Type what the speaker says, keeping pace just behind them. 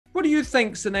What do you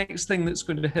think's the next thing that's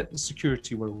going to hit the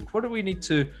security world? What do we need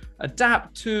to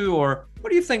adapt to, or what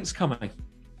do you think's coming?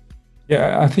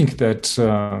 Yeah, I think that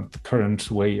the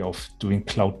current way of doing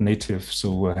cloud native,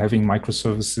 so having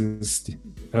microservices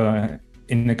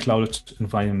in a cloud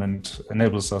environment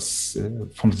enables us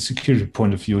from the security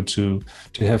point of view to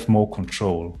have more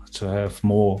control, to have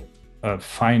more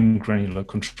fine granular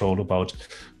control about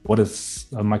what a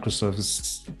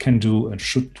microservice can do and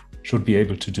should be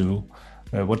able to do,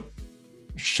 what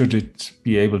should it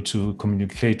be able to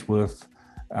communicate with,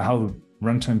 how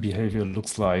runtime behavior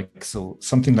looks like. So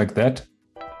something like that.